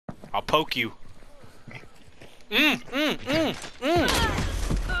I'll poke you.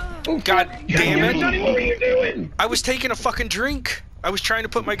 God damn it! Johnny, what were you doing? I was taking a fucking drink. I was trying to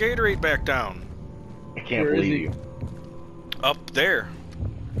put my Gatorade back down. I can't Where is believe he? you. Up there.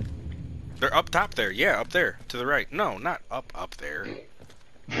 They're up top there. Yeah, up there. To the right. No, not up there.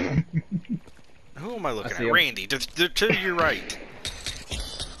 Who am I looking see at? him. Randy. To your right.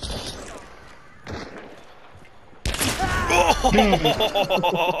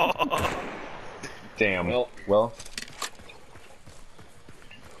 Damn. Well,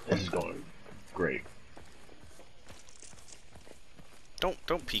 This is going great.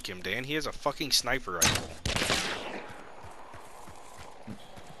 Don't peek him, Dan. He has a fucking sniper rifle.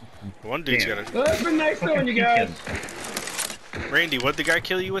 One dude's Damn. got a... well, it's been nice knowing you guys. Randy, what'd the guy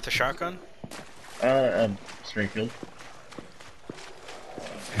kill you with? A shotgun? Springfield.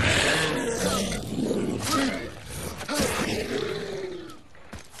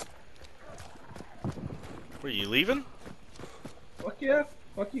 Were you leaving? Fuck yeah.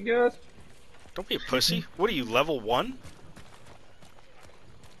 Fuck you guys. Don't be a pussy. What are you, level 1?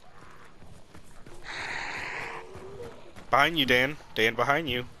 Behind you, Dan. Dan, behind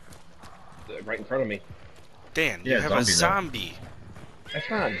you. Right in front of me. Dan, Yeah, you have a zombie, though. zombie. That's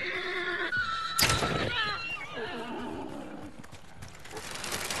fine.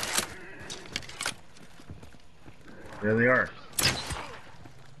 There they are.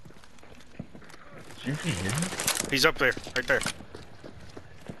 Should he hit him? He's up there. Right there.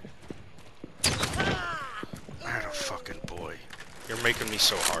 Atta fucking boy. You're making me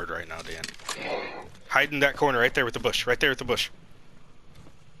so hard right now, Dan. Hide in that corner right there with the bush. Right there with the bush.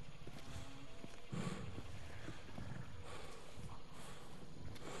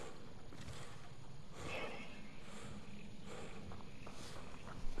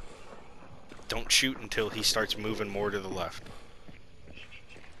 Don't shoot until he starts moving more to the left.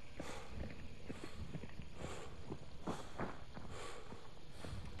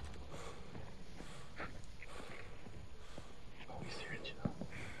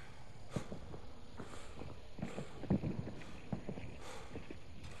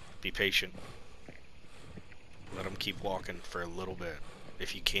 Be patient. Let him keep walking for a little bit.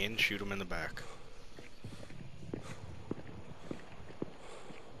 If you can, shoot him in the back.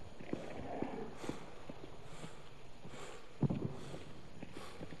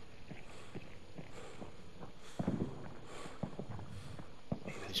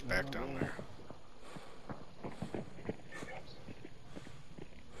 He's back down there.